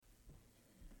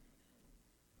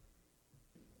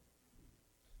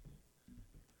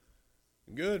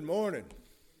Good morning.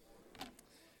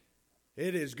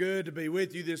 It is good to be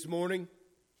with you this morning.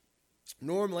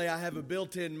 Normally I have a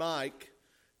built-in mic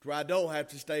where I don't have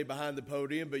to stay behind the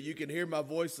podium, but you can hear my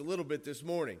voice a little bit this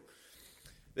morning.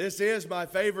 This is my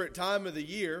favorite time of the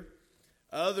year,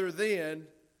 other than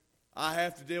I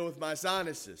have to deal with my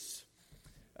sinuses.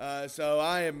 So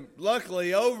I am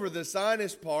luckily over the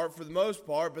sinus part for the most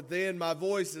part, but then my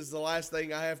voice is the last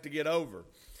thing I have to get over.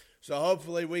 So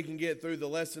hopefully we can get through the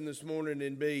lesson this morning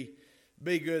and be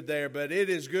good there. But it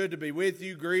is good to be with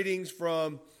you. Greetings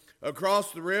from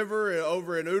across the river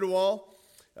over in Ottawa,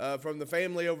 from the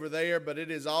family over there. But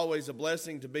it is always a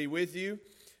blessing to be with you.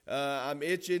 I'm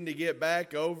itching to get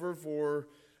back over for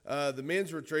the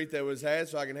men's retreat that was had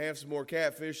so I can have some more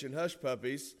catfish and hush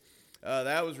puppies.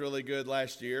 That was really good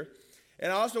last year.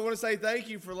 And I also want to say thank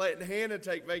you for letting Hannah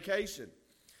take vacation.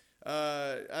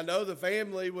 I know the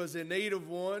family was in need of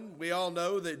one. We all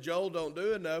know that Joel don't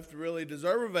do enough to really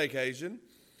deserve a vacation.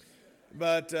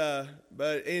 But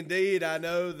indeed, I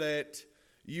know that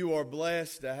you are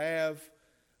blessed to have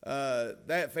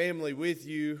that family with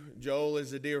you. Joel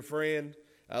is a dear friend.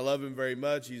 I love him very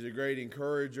much. He's a great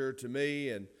encourager to me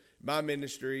and my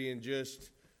ministry and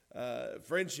just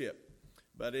friendship.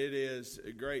 But it is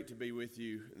great to be with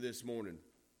you this morning.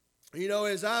 You know,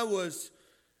 as I was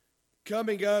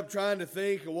coming up trying to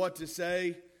think of what to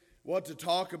say, what to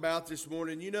talk about this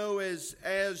morning, you know, as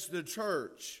the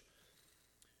church,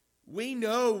 we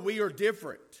know we are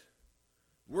different.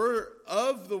 We're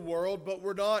of the world, but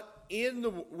we're not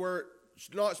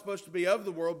supposed to be of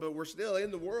the world, but we're still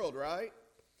in the world, right?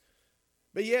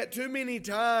 But yet too many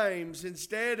times,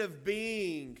 instead of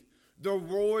being the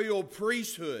royal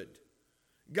priesthood,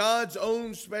 God's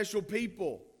own special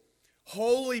people,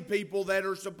 holy people that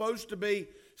are supposed to be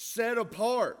set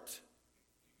apart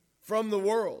from the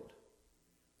world,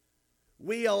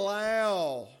 we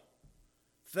allow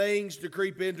things to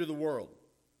creep into the world.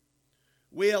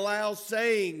 We allow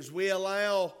sayings, we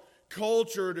allow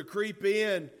culture to creep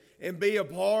in and be a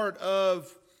part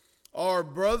of our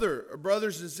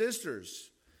brothers and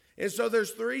sisters. And so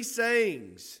there's three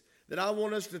sayings that I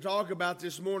want us to talk about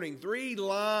this morning. Three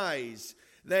lies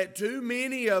that too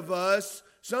many of us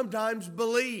sometimes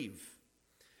believe,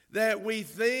 that we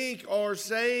think are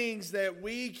sayings that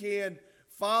we can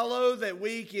follow, that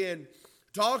we can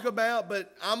talk about,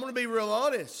 but I'm going to be real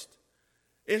honest.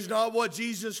 It's not what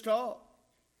Jesus taught.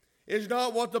 It's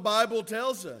not what the Bible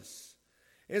tells us.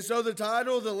 And so the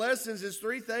title of the lessons is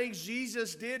three things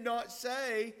Jesus did not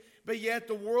say, but yet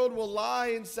the world will lie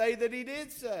and say that he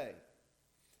did say.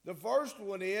 The first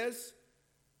one is,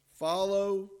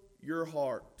 follow your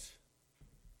heart,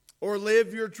 or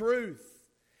live your truth.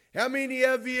 How many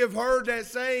of you have heard that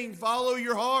saying, follow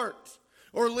your heart,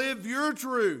 or live your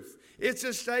truth? It's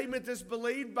a statement that's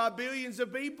believed by billions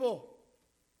of people.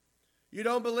 You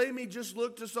don't believe me? Just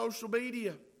look to social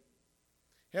media.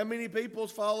 How many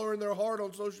people's following their heart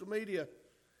on social media?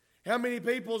 How many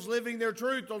people's living their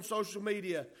truth on social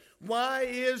media? Why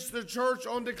is the church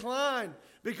on decline?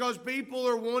 Because people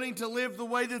are wanting to live the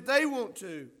way that they want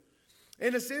to.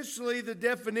 And essentially the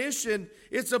definition,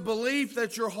 it's a belief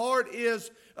that your heart is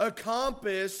a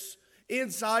compass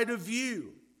inside of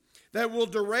you that will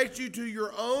direct you to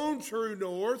your own true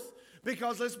north.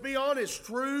 Because let's be honest,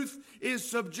 truth is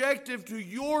subjective to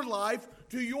your life,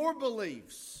 to your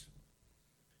beliefs.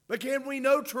 But can we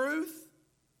know truth?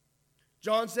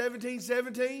 John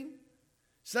 17:17,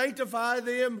 sanctify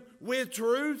them with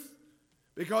truth,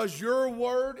 because your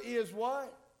word is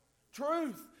what?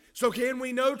 Truth. So can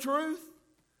we know truth?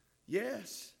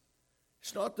 Yes.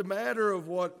 It's not the matter of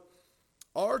what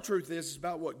our truth is, it's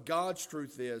about what God's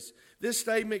truth is. This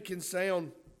statement can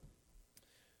sound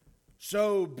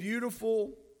so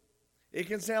beautiful. It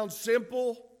can sound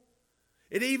simple.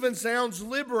 It even sounds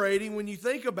liberating when you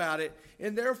think about it.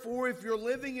 And therefore, if you're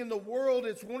living in the world,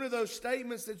 it's one of those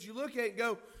statements that you look at and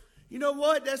go, you know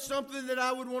what? That's something that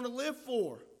I would want to live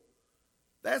for.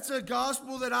 That's a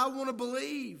gospel that I want to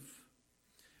believe.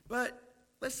 But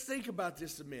let's think about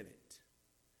this a minute.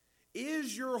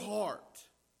 Is your heart,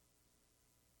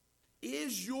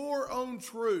 is your own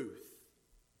truth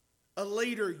a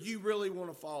leader you really want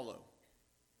to follow?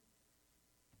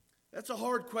 That's a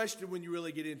hard question when you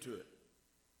really get into it.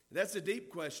 That's a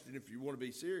deep question if you want to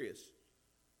be serious.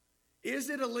 Is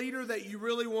it a leader that you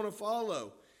really want to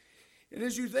follow? And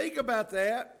as you think about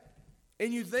that,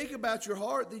 and you think about your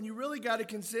heart, then you really got to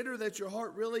consider that your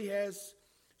heart really has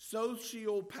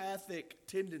sociopathic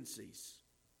tendencies.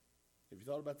 Have you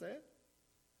thought about that?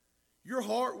 Your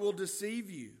heart will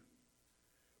deceive you.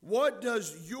 What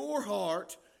does your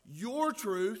heart, your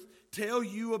truth, tell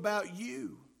you about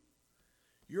you?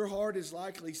 Your heart has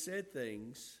likely said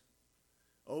things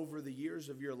over the years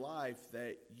of your life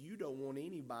that you don't want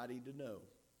anybody to know.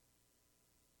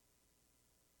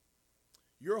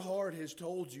 Your heart has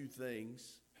told you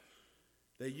things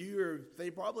that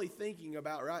they're probably thinking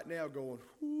about right now going,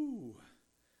 whew,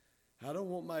 I don't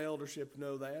want my eldership to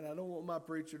know that. I don't want my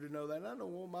preacher to know that. I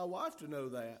don't want my wife to know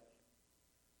that.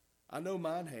 I know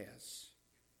mine has.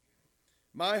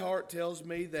 My heart tells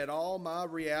me that all my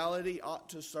reality ought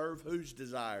to serve whose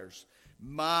desires?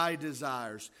 My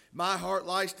desires. My heart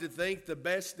likes to think the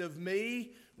best of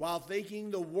me while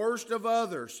thinking the worst of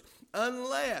others.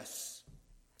 Unless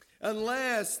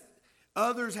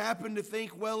others happen to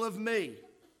think well of me.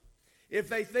 If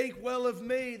they think well of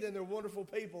me, then they're wonderful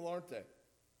people, aren't they?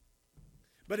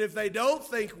 But if they don't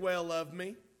think well of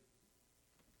me,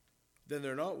 then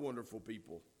they're not wonderful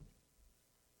people.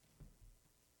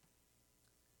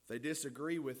 If they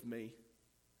disagree with me,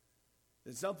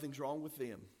 then something's wrong with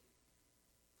them.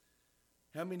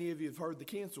 How many of you have heard the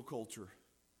cancel culture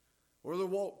or the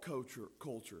woke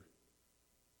culture?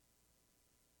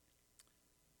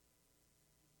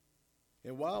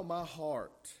 And while my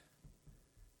heart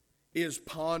is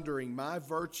pondering my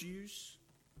virtues,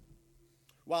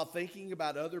 while thinking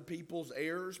about other people's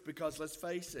errors, because let's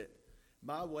face it,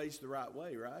 my way's the right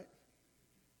way, right?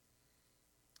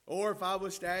 Or if I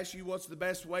was to ask you what's the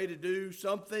best way to do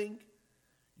something,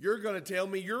 you're going to tell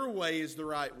me your way is the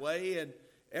right way and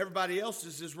everybody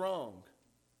else's is wrong.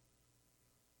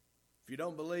 If you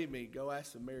don't believe me, go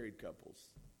ask some married couples.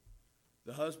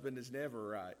 The husband is never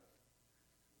right.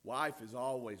 Wife is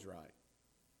always right.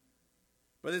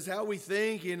 But it's how we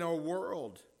think in our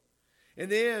world.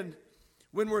 And then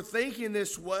when we're thinking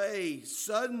this way,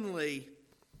 suddenly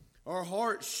our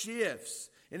heart shifts.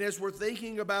 And as we're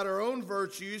thinking about our own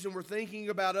virtues and we're thinking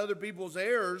about other people's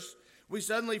errors, we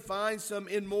suddenly find some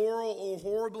immoral or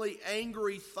horribly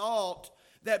angry thought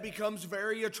that becomes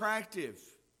very attractive.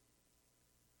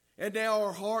 And now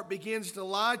our heart begins to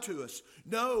lie to us.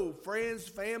 No, friends,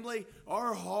 family,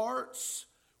 our hearts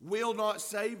will not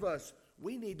save us.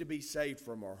 We need to be saved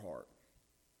from our heart.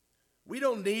 We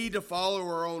don't need to follow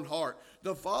our own heart.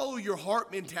 The follow your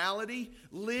heart mentality,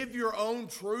 live your own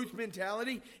truth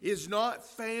mentality is not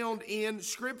found in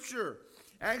Scripture.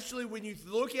 Actually, when you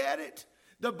look at it,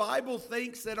 the Bible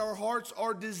thinks that our hearts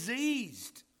are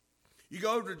diseased. You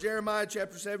go to Jeremiah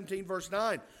chapter 17, verse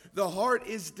 9. The heart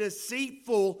is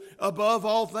deceitful above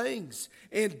all things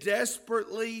and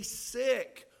desperately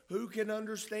sick. Who can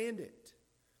understand it?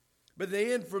 But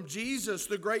then from Jesus,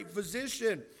 the great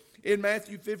physician, in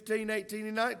Matthew 15, 18,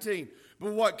 and 19.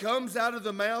 But what comes out of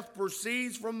the mouth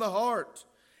proceeds from the heart,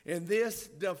 and this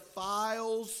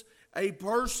defiles a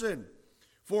person.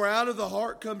 For out of the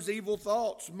heart comes evil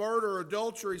thoughts, murder,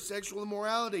 adultery, sexual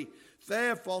immorality,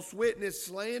 theft, false witness,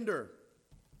 slander.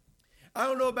 I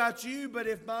don't know about you, but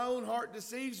if my own heart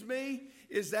deceives me,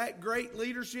 is that great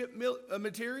leadership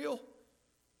material?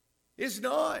 It's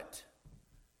not.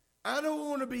 I don't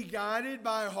want to be guided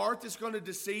by a heart that's going to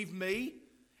deceive me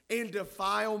and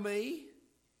defile me.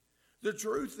 The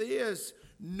truth is,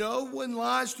 no one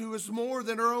lies to us more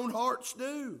than our own hearts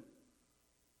do.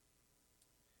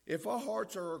 If our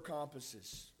hearts are our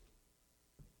compasses,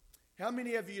 how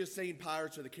many of you have seen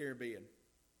Pirates of the Caribbean?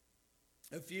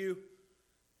 A few.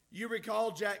 You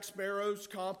recall Jack Sparrow's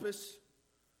compass?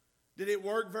 Did it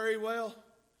work very well?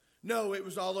 No, it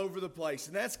was all over the place.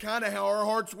 And that's kind of how our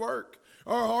hearts work.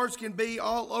 Our hearts can be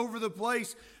all over the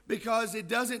place because it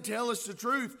doesn't tell us the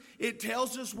truth. It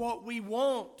tells us what we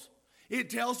want.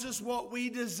 It tells us what we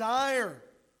desire.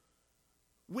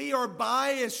 We are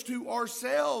biased to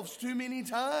ourselves too many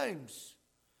times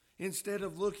instead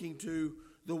of looking to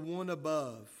the one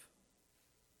above.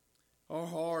 Our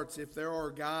hearts, if there are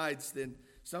guides, then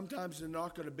sometimes they're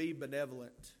not going to be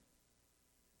benevolent.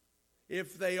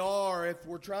 If they are, if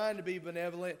we're trying to be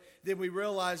benevolent, then we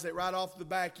realize that right off the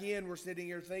back end, we're sitting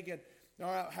here thinking, all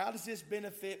right, how does this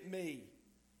benefit me?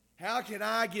 How can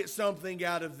I get something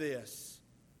out of this?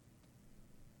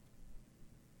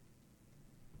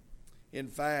 In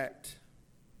fact,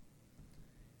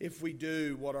 if we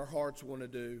do what our hearts want to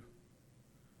do,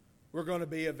 we're going to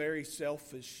be a very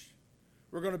selfish,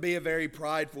 we're going to be a very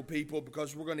prideful people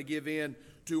because we're going to give in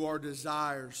to our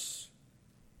desires.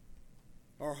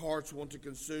 Our hearts want to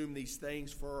consume these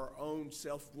things for our own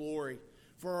self-glory,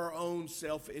 for our own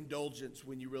self-indulgence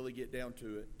when you really get down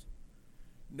to it.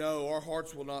 No, our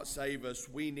hearts will not save us.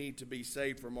 We need to be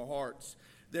saved from our hearts.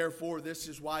 Therefore, this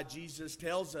is why Jesus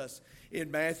tells us in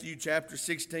Matthew chapter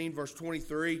 16, verse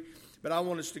 23. But I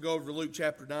want us to go over to Luke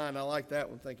chapter 9. I like that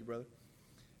one. Thank you, brother.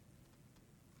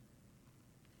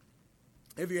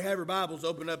 If you have your Bibles,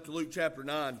 open up to Luke chapter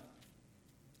 9.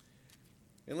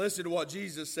 And listen to what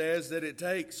Jesus says that it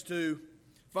takes to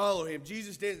follow him.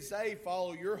 Jesus didn't say,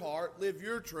 follow your heart, live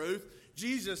your truth.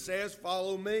 Jesus says,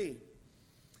 follow me.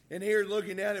 And here,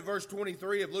 looking down at verse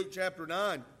 23 of Luke chapter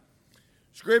 9,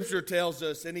 Scripture tells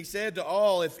us, and he said to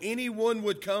all, if anyone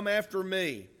would come after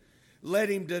me, let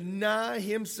him deny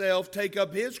himself, take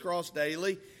up his cross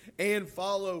daily, and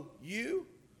follow you.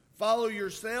 Follow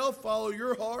yourself, follow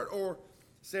your heart, or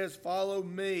says, follow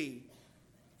me.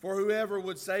 For whoever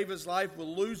would save his life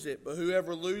will lose it, but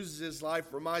whoever loses his life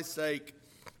for my sake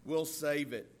will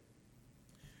save it.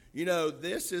 You know,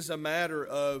 this is a matter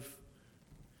of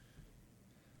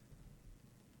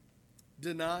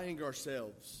denying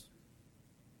ourselves.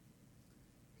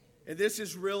 And this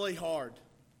is really hard,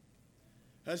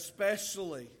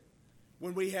 especially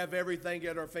when we have everything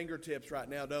at our fingertips right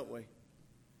now, don't we?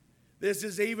 This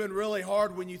is even really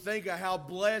hard when you think of how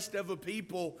blessed of a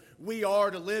people we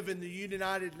are to live in the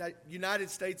United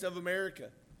States of America.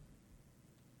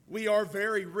 We are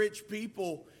very rich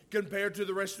people compared to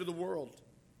the rest of the world.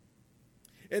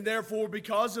 And therefore,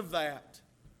 because of that,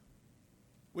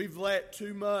 we've let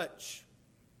too much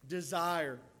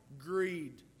desire,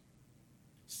 greed,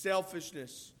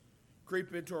 selfishness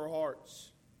creep into our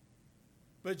hearts.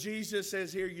 But Jesus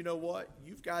says here, you know what?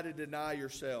 You've got to deny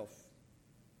yourself.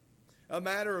 A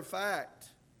matter of fact,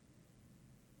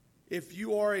 if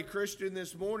you are a Christian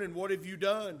this morning, what have you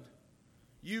done?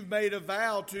 You've made a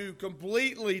vow to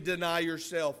completely deny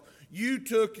yourself. You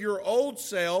took your old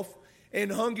self and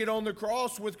hung it on the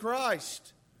cross with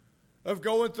Christ, of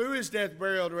going through his death,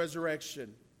 burial, and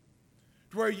resurrection.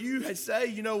 To where you say,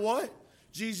 you know what?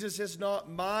 Jesus, it's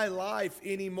not my life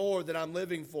anymore that I'm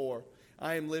living for.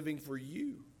 I am living for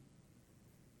you.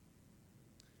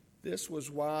 This was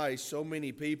why so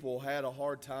many people had a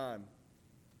hard time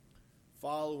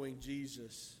following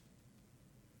Jesus.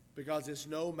 Because it's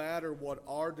no matter what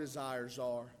our desires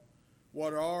are,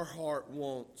 what our heart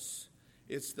wants.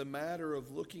 It's the matter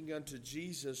of looking unto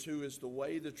Jesus, who is the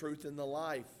way, the truth, and the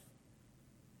life.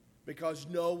 Because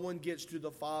no one gets to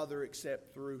the Father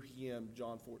except through him,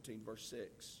 John 14, verse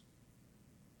 6.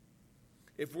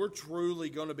 If we're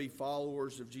truly going to be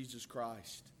followers of Jesus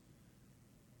Christ,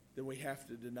 then we have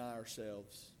to deny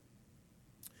ourselves.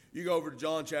 You go over to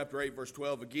John chapter 8, verse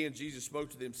 12. Again, Jesus spoke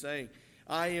to them, saying,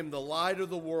 I am the light of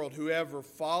the world. Whoever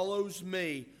follows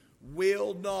me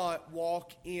will not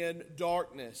walk in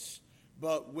darkness,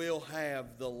 but will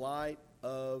have the light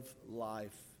of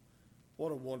life.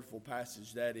 What a wonderful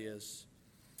passage that is.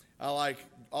 I like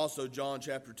also John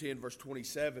chapter 10, verse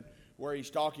 27, where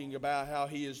he's talking about how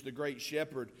he is the great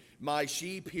shepherd. My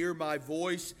sheep hear my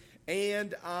voice,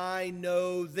 and I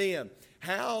know them.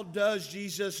 How does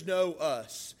Jesus know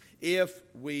us? If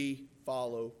we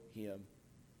follow him.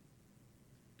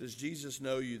 Does Jesus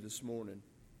know you this morning?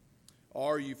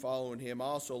 Are you following him? I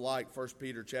also like 1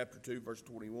 Peter chapter 2, verse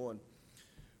 21.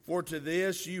 For to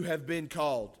this you have been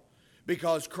called,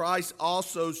 because Christ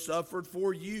also suffered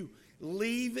for you,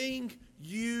 leaving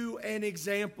you an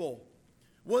example.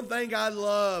 One thing I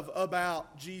love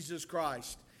about Jesus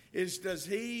Christ is, does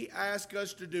he ask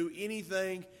us to do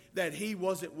anything that he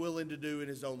wasn't willing to do in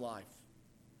his own life?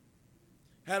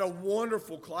 Had a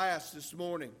wonderful class this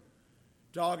morning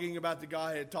talking about the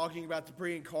Godhead, talking about the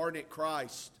pre-incarnate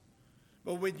Christ.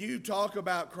 But when you talk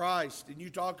about Christ and you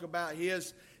talk about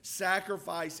his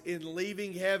sacrifice in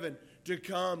leaving heaven to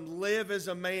come live as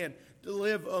a man, to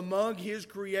live among his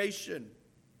creation,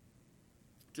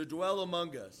 to dwell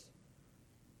among us,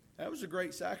 that was a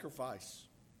great sacrifice.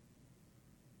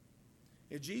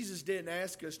 And Jesus didn't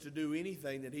ask us to do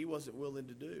anything that he wasn't willing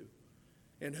to do.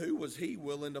 And who was he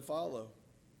willing to follow?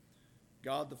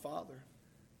 God the Father.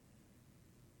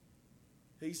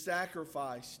 He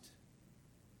sacrificed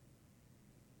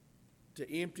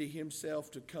to empty himself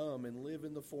to come and live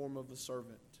in the form of a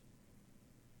servant.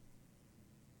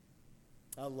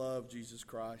 I love Jesus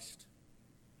Christ.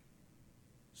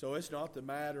 So it's not the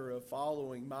matter of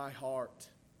following my heart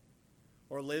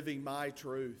or living my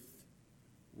truth.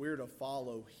 We're to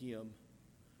follow him.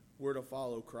 We're to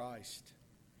follow Christ.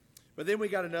 But then we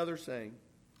got another thing.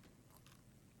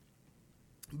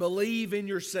 Believe in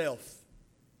yourself.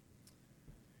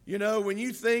 You know, when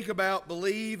you think about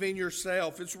believe in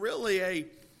yourself, it's really a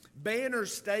banner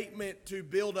statement to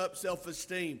build up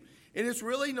self-esteem. And it's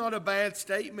really not a bad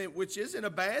statement, which isn't a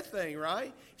bad thing,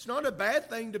 right? It's not a bad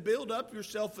thing to build up your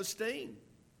self-esteem.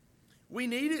 We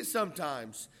need it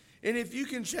sometimes. And if you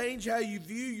can change how you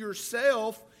view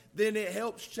yourself, then it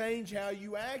helps change how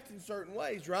you act in certain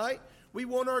ways, right? We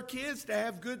want our kids to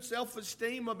have good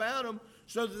self-esteem about them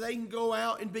so that they can go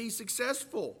out and be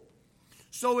successful.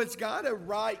 So it's got a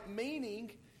right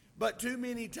meaning, but too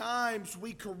many times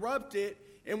we corrupt it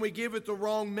and we give it the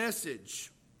wrong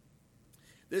message.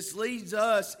 This leads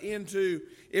us into,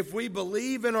 if we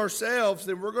believe in ourselves,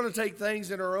 then we're going to take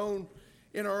things in our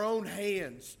own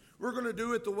hands. We're going to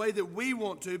do it the way that we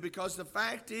want to, because the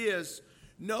fact is,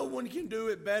 no one can do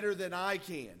it better than I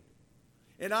can.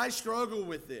 And I struggle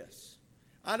with this.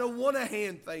 I don't want to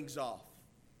hand things off.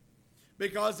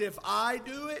 Because if I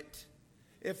do it,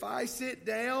 if I sit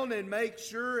down and make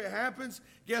sure it happens,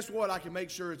 guess what? I can make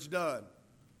sure it's done.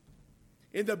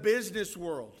 In the business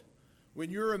world,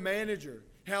 when you're a manager,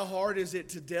 how hard is it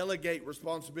to delegate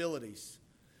responsibilities?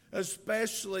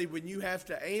 Especially when you have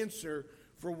to answer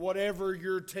for whatever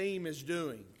your team is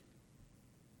doing.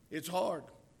 It's hard.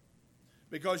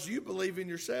 Because you believe in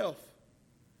yourself.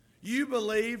 You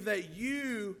believe that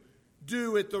you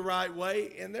do it the right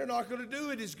way, and they're not going to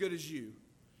do it as good as you.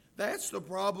 That's the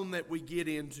problem that we get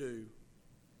into.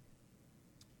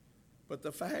 But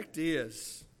the fact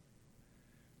is,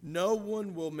 no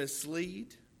one will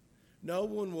mislead, no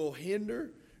one will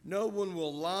hinder, no one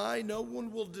will lie, no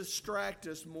one will distract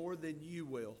us more than you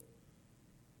will.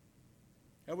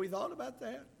 Have we thought about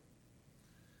that?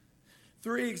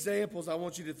 3 examples I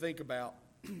want you to think about,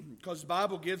 because the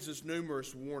Bible gives us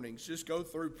numerous warnings. Just go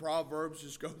through Proverbs,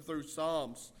 just go through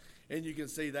Psalms, and you can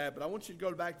see that. But I want you to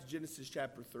go back to Genesis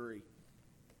chapter 3.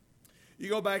 You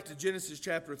go back to Genesis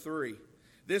chapter 3.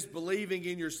 This believing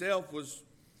in yourself was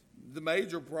the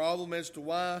major problem as to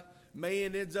why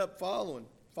man ends up falling.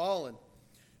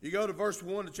 You go to verse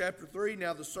 1 of chapter 3.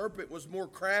 Now the serpent was more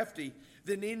crafty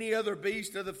than any other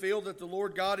beast of the field that the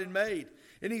Lord God had made.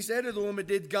 And he said to the woman,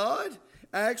 did God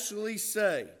actually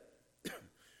say,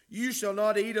 you shall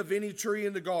not eat of any tree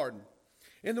in the garden?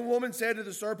 And the woman said to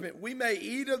the serpent, we may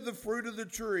eat of the fruit of the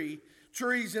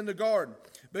trees in the garden.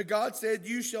 But God said,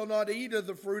 you shall not eat of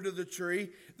the fruit of the tree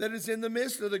that is in the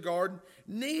midst of the garden,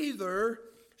 neither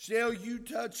shall you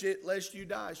touch it, lest you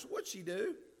die. So what'd she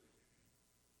do?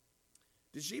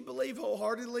 Did she believe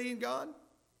wholeheartedly in God?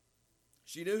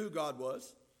 She knew who God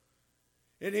was.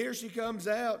 And here she comes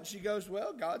out and she goes,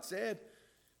 well, God said,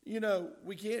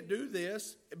 we can't do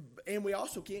this, and we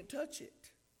also can't touch it.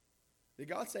 Did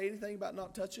God say anything about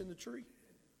not touching the tree?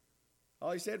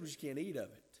 All he said was you can't eat of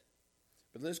it.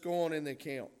 But let's go on in the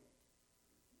account.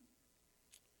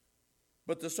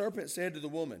 But the serpent said to the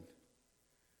woman,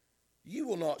 you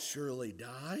will not surely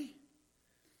die.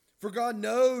 For God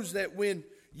knows that when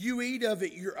you eat of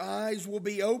it, your eyes will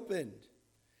be opened,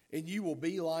 and you will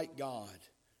be like God,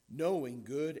 knowing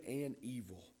good and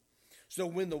evil. So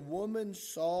when the woman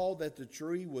saw that the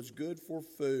tree was good for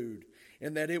food,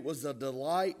 and that it was a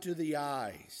delight to the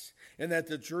eyes, and that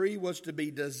the tree was to be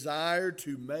desired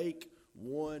to make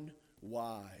one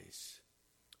wise.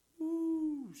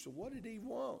 Ooh, so what did Eve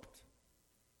want?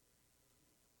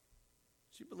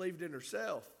 She believed in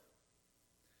herself.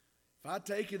 If I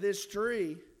take of this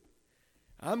tree,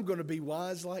 I'm going to be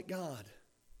wise like God.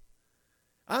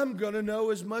 I'm going to know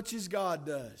as much as God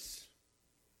does.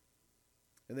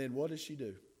 And then what does she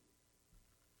do?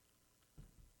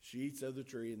 She eats of the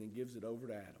tree and then gives it over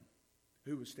to Adam,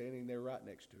 who was standing there right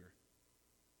next to her.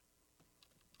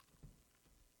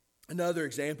 Another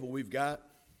example we've got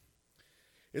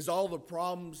is all the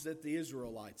problems that the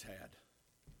Israelites had.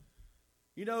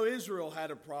 Israel had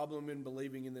a problem in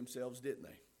believing in themselves, didn't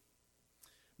they?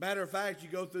 Matter of fact, you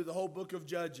go through the whole book of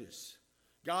Judges.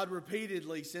 God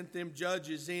repeatedly sent them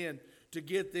judges in to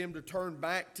get them to turn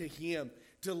back to Him,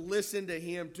 to listen to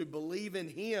Him, to believe in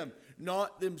Him,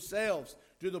 not themselves,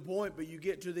 to the point, but you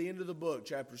get to the end of the book,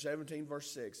 chapter 17,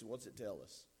 verse 6, and what's it tell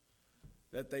us?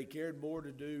 That they cared more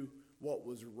to do what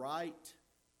was right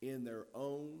in their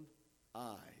own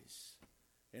eyes.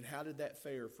 And how did that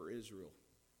fare for Israel?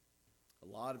 A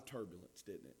lot of turbulence,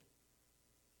 didn't it?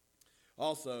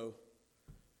 Also,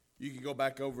 you can go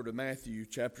back over to Matthew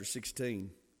chapter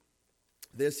 16.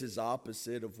 This is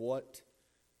opposite of what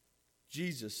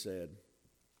Jesus said.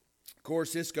 Of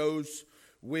course, this goes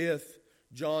with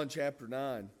John chapter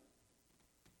 9.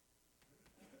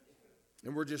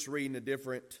 And we're just reading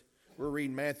we're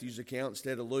reading Matthew's account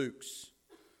instead of Luke's.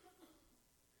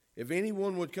 If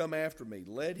anyone would come after me,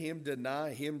 let him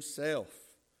deny himself,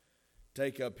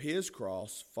 take up his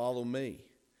cross, follow me.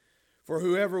 For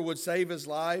whoever would save his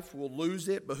life will lose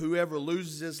it, but whoever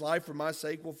loses his life for my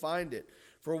sake will find it.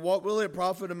 For what will it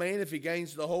profit a man if he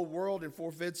gains the whole world and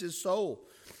forfeits his soul?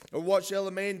 Or what shall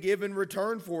a man give in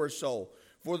return for his soul?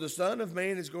 For the Son of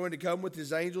Man is going to come with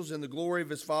his angels in the glory of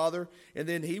his Father, and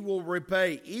then he will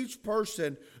repay each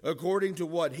person according to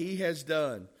what he has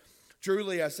done.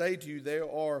 Truly I say to you, there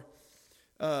are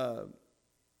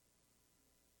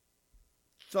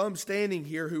some standing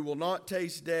here who will not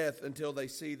taste death until they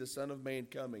see the Son of Man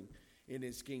coming in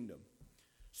his kingdom.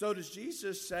 So does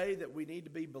Jesus say that we need to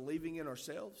be believing in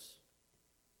ourselves?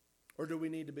 Or do we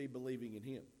need to be believing in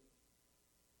Him?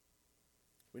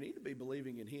 We need to be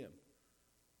believing in Him.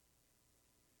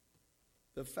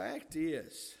 The fact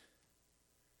is,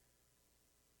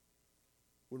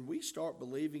 when we start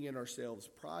believing in ourselves,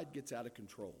 pride gets out of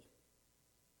control.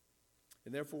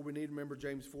 And therefore we need to remember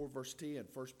James 4 verse 10,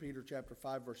 1 Peter chapter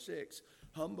 5 verse 6.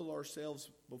 Humble ourselves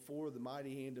before the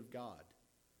mighty hand of God.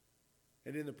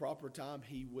 And in the proper time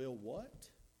He will what?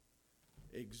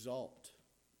 Exalt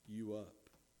you up.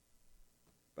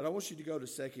 But I want you to go to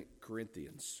 2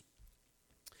 Corinthians.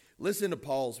 Listen to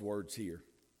Paul's words here.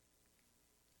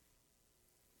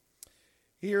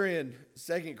 Here in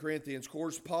 2 Corinthians, of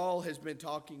course, Paul has been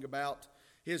talking about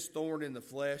his thorn in the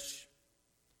flesh.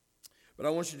 But I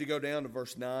want you to go down to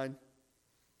verse 9.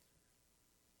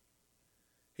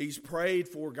 He's prayed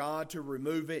for God to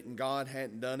remove it, and God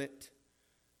hadn't done it.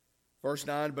 Verse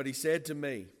 9, but he said to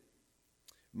me,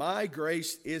 my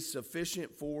grace is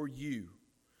sufficient for you,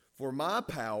 for my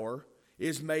power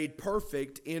is made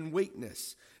perfect in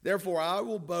weakness. Therefore I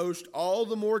will boast all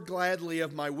the more gladly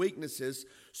of my weaknesses,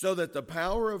 so that the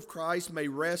power of Christ may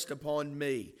rest upon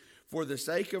me. For the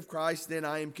sake of Christ then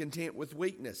I am content with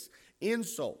weakness,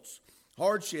 insults,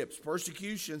 hardships,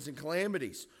 persecutions, and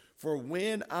calamities. For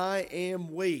when I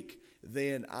am weak,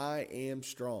 then I am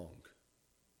strong.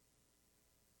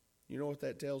 You know what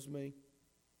that tells me?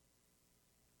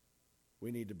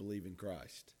 We need to believe in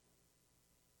Christ.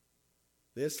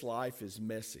 This life is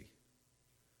messy.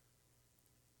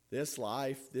 This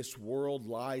life, this world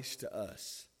lies to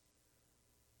us.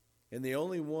 And the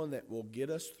only one that will get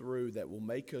us through, that will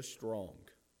make us strong,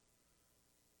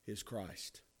 is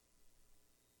Christ.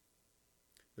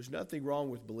 There's nothing wrong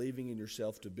with believing in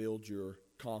yourself to build your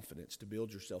confidence, to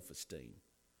build your self-esteem.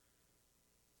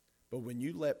 But when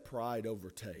you let pride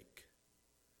overtake,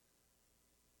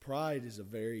 pride is a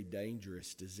very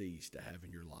dangerous disease to have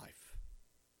in your life.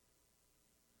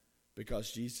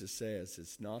 Because Jesus says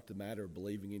it's not the matter of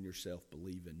believing in yourself,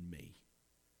 believe in me.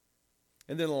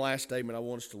 And then the last statement I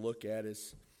want us to look at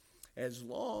is, as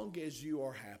long as you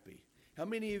are happy. How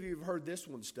many of you have heard this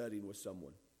one studied with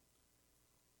someone?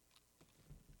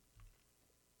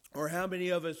 Or how many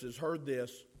of us has heard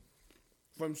this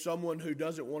from someone who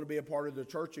doesn't want to be a part of the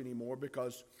church anymore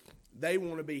because they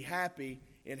want to be happy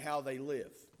in how they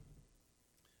live?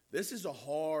 This is a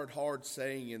hard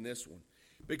saying in this one,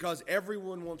 because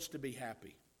everyone wants to be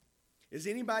happy. Is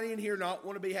anybody in here not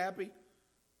want to be happy?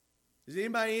 Does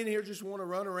anybody in here just want to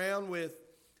run around with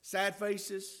sad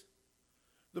faces?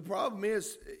 The problem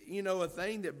is, a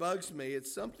thing that bugs me,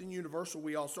 it's something universal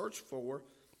we all search for,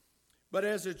 but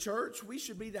as a church, we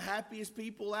should be the happiest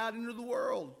people out into the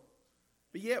world.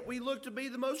 But yet we look to be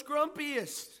the most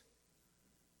grumpiest,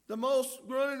 the most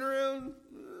running around.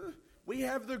 We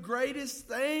have the greatest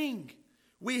thing.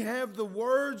 We have the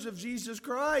words of Jesus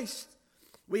Christ.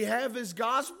 We have His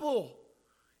gospel.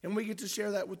 And we get to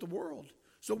share that with the world.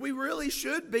 So we really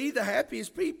should be the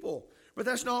happiest people. But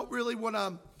that's not really what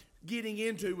I'm getting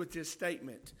into with this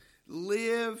statement.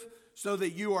 Live so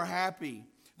that you are happy.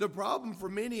 The problem for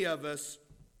many of us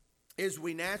is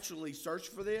we naturally search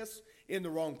for this in the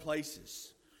wrong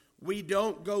places. We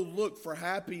don't go look for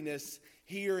happiness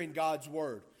here in God's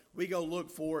Word. We go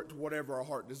look for it to whatever our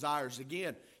heart desires.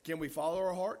 Again, can we follow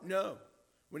our heart? No.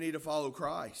 We need to follow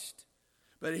Christ.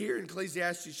 But here in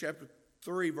Ecclesiastes chapter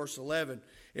 3, verse 11,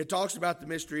 it talks about the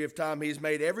mystery of time. He has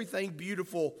made everything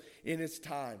beautiful in its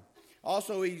time.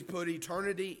 Also, He's put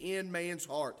eternity in man's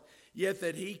heart, yet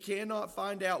that he cannot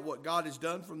find out what God has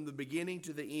done from the beginning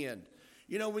to the end.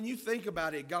 When you think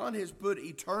about it, God has put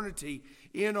eternity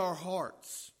in our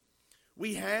hearts.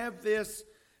 We have this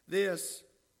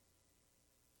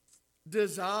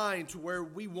design to where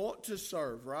we want to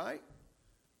serve, right?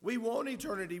 We want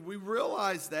eternity. We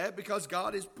realize that because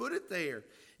God has put it there.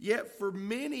 Yet for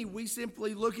many, we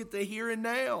simply look at the here and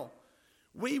now.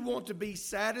 We want to be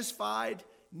satisfied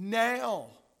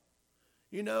now.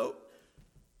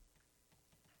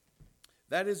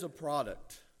 That is a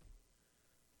product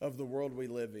of the world we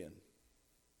live in.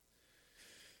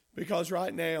 Because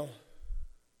right now,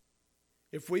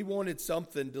 if we wanted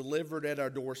something delivered at our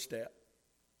doorstep,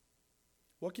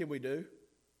 what can we do?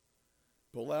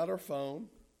 Pull out our phone,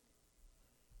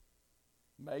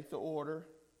 make the order,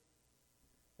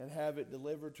 and have it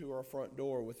delivered to our front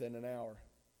door within an hour.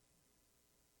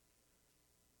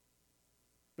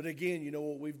 But again,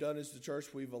 what we've done as the church?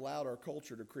 We've allowed our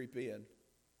culture to creep in.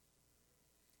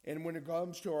 And when it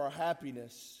comes to our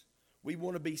happiness, we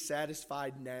want to be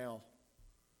satisfied now.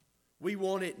 We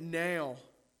want it now.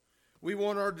 We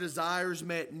want our desires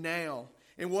met now.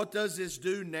 And what does this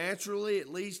do naturally? It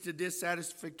leads to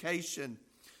dissatisfaction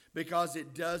because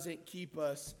it doesn't keep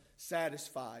us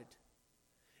satisfied.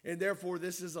 And therefore,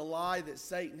 this is a lie that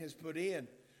Satan has put in,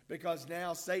 because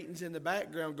now Satan's in the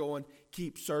background going,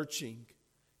 keep searching,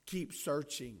 keep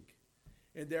searching.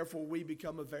 And therefore, we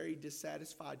become a very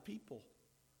dissatisfied people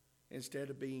instead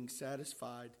of being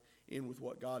satisfied in with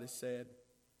what God has said.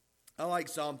 I like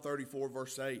Psalm 34,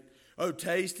 verse 8. Oh,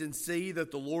 taste and see that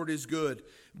the Lord is good.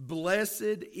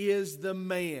 Blessed is the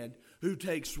man who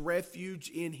takes refuge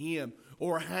in him.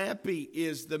 Or happy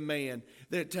is the man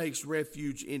that takes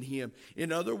refuge in him.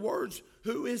 In other words,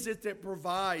 who is it that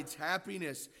provides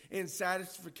happiness and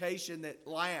satisfaction that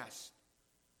lasts?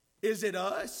 Is it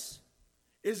us?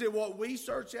 Is it what we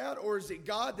search out? Or is it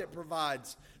God that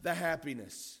provides the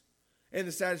happiness and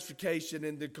the satisfaction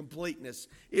and the completeness?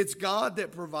 It's God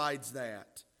that provides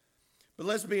that. But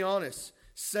let's be honest,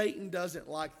 Satan doesn't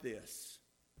like this,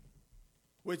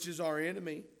 which is our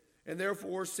enemy. And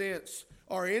therefore, since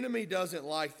our enemy doesn't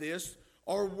like this,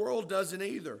 our world doesn't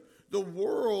either. The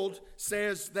world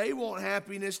says they want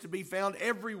happiness to be found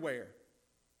everywhere.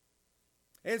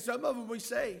 And some of them we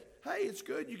say, hey, it's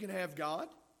good you can have God,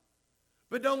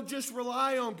 but don't just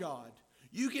rely on God.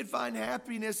 You can find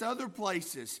happiness other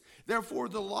places. Therefore,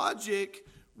 the logic,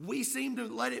 we seem to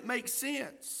let it make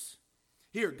sense.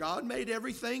 Here, God made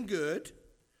everything good.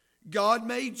 God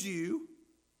made you.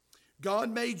 God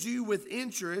made you with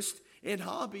interest and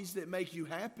hobbies that make you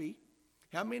happy.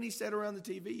 How many sat around the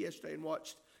TV yesterday and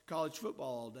watched college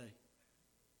football all day?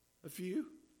 A few.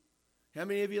 How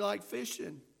many of you like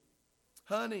fishing,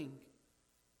 hunting,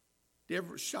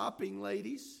 different shopping,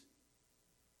 ladies?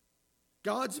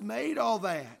 God's made all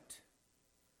that.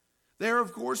 There,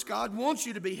 of course, God wants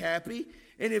you to be happy.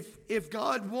 And if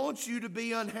God wants you to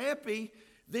be unhappy,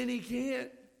 then he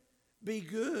can't be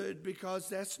good, because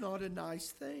that's not a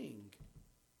nice thing.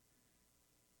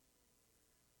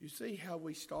 You see how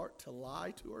we start to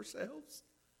lie to ourselves?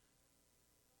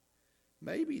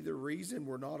 Maybe the reason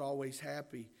we're not always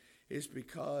happy is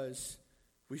because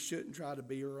we shouldn't try to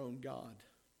be our own God.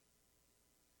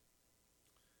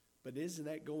 But isn't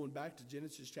that going back to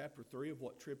Genesis chapter 3 of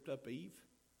what tripped up Eve?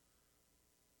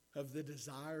 Of the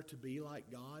desire to be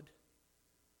like God?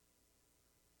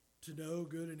 To know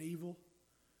good and evil?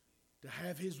 To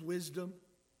have his wisdom?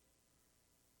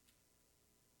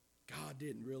 God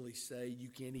didn't really say you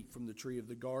can't eat from the tree of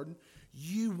the garden.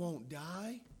 You won't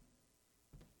die.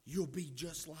 You'll be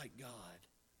just like God.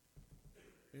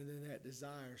 And then that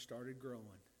desire started growing,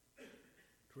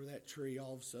 to where that tree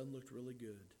all of a sudden looked really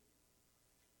good.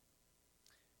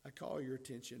 I call your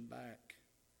attention back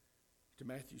to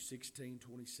Matthew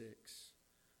 16:26.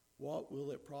 What will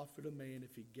it profit a man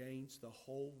if he gains the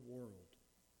whole world,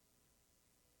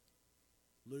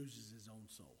 loses his own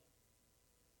soul?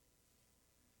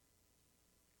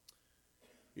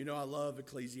 You know, I love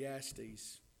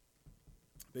Ecclesiastes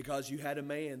because you had a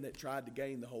man that tried to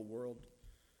gain the whole world.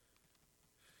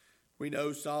 We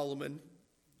know Solomon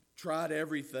tried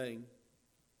everything,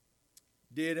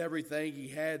 did everything. He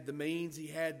had the means, he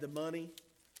had the money.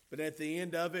 But at the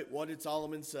end of it, what did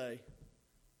Solomon say?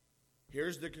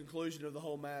 Here's the conclusion of the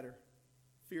whole matter.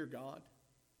 Fear God.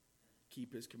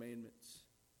 Keep his commandments.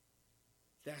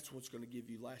 That's what's going to give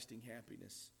you lasting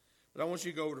happiness. But I want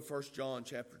you to go over to 1 John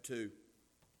chapter 2.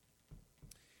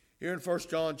 Here in 1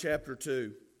 John chapter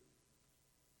 2.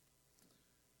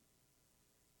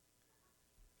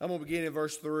 I'm going to begin in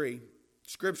verse 3.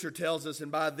 Scripture tells us,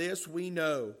 and by this we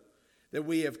know that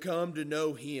we have come to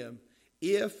know him,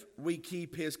 if we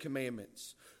keep his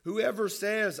commandments. Whoever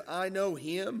says, I know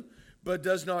him, but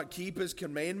does not keep his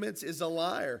commandments is a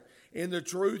liar, and the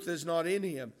truth is not in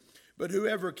him. But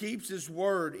whoever keeps his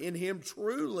word, in him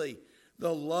truly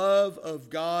the love of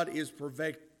God is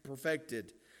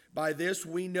perfected. By this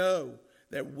we know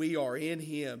that we are in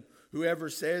him. Whoever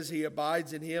says he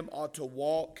abides in him ought to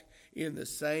walk in the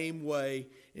same way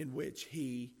in which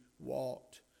he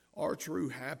walked. Our true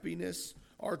happiness,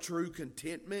 our true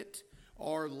contentment,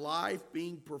 our life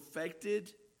being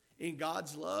perfected in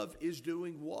God's love is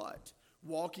doing what?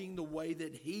 Walking the way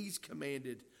that he's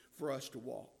commanded for us to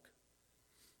walk.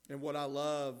 And what I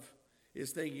love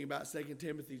is thinking about 2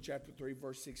 Timothy chapter 3,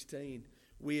 verse 16.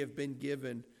 We have been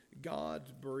given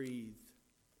God-breathed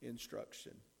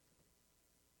instruction.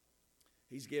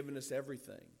 He's given us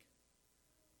everything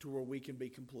to where we can be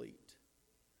complete.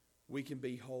 We can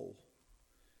be whole.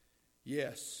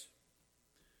 Yes.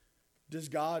 Does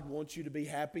God want you to be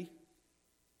happy?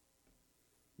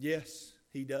 Yes,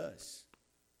 he does.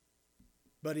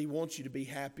 But he wants you to be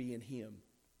happy in him.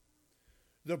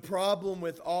 The problem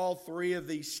with all three of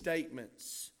these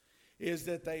statements is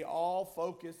that they all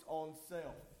focus on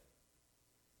self.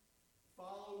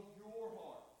 Follow your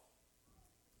heart.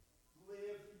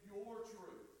 Live your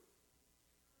truth.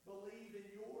 Believe in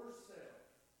yourself.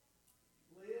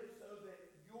 Live so that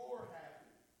you're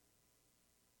happy.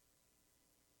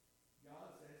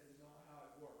 God says it's not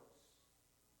how it works.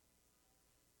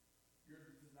 You're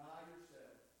to deny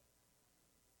yourself.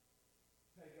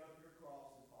 Take up your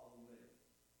cross and follow me.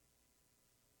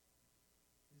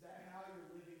 Is that how you're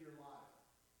living your life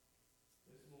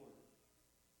this morning?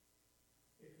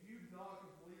 If you've not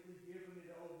completely given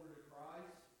it over to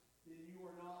Christ, then you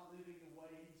are not living the way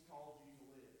He's called you to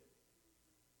live.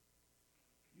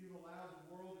 You've allowed the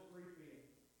world to creep in,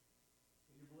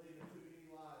 and you believe in too many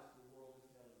lies the world is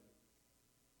telling you.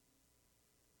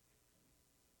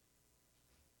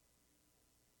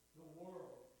 The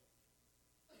world.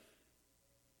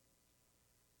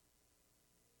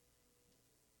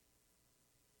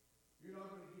 You're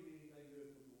not going to get anything good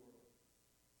from the world.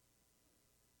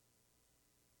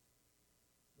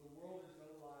 The world is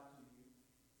going to lie to you.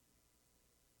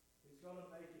 It's going to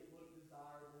make it look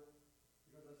desirable,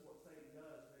 because that's what Satan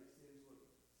does, make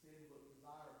sin look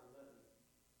desirable, doesn't it?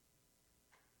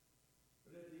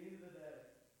 But at the end of the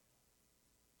day,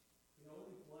 the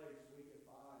only place we can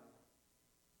find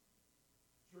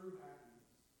true happiness,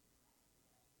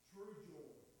 true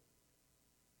joy,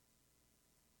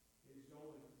 is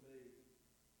going to be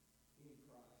in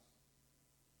Christ.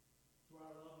 That's what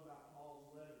I love about Paul's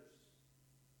letters,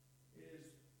 is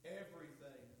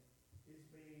everything is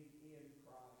being in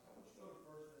Christ. I want you to go to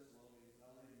 1 Thessalonians, and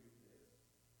I'll leave you with this.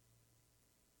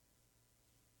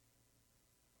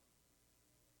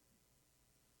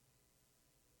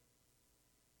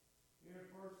 Here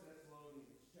in 1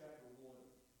 Thessalonians chapter 1.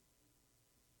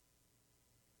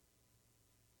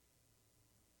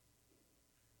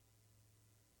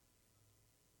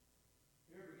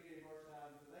 Here beginning in verse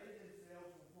 9. For they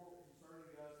themselves report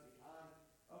concerning us the kind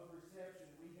of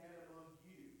reception we had among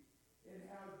you, and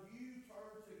how you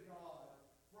turned to God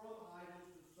from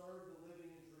idols to serve the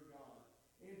living and true God,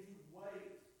 and to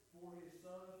wait for His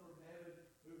Son from heaven,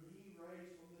 whom He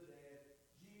raised from the dead,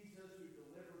 Jesus, who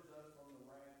delivers us from the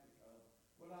wrath to come.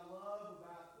 What I love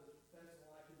about the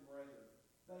Thessalonian brethren,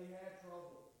 they had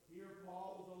trouble. Here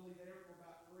Paul was only there for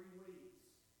about 3 weeks.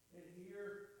 And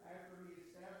here, after he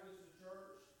established the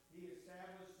church, he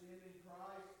established them in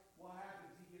Christ, what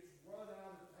happens? He gets run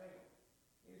out of town.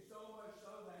 And so much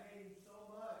so, they hate him so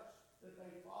much that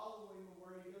they follow him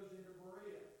where he goes into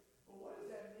Berea. But what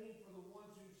does that mean for the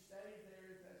ones who stayed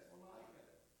there in Thessalonica?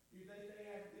 Do you think they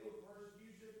had to deal with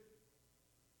persecution?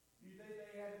 Do you think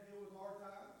they had to deal with hard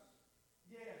times?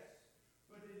 Yes.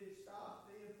 But did it stop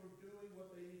them from doing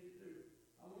what they needed to do?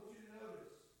 I want you to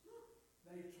notice.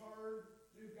 They turned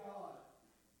to God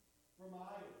from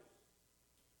idols.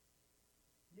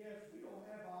 Yes, we don't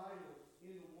have idols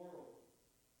in the world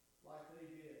like they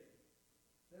did.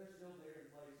 They're still there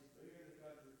in places. But here in the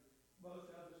country, most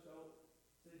of us don't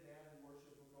sit down and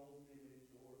worship a golden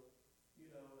image or,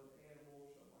 an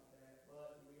animal or something like that.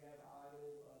 But we have an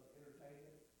idol of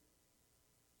entertainment.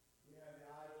 We have the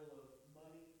idol of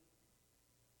money.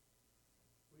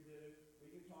 We do. We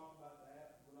can talk about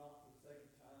that, but not for the sake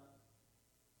of time.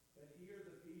 But here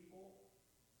the people,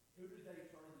 who did they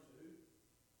turn to?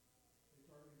 They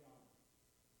turned to God.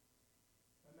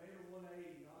 They made a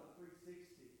 180, not a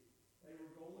 360. They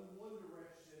were going one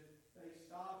direction, they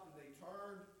stopped and they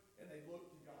turned and they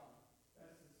looked to God.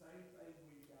 That's the same thing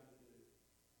we've got to do.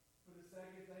 But the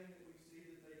second thing that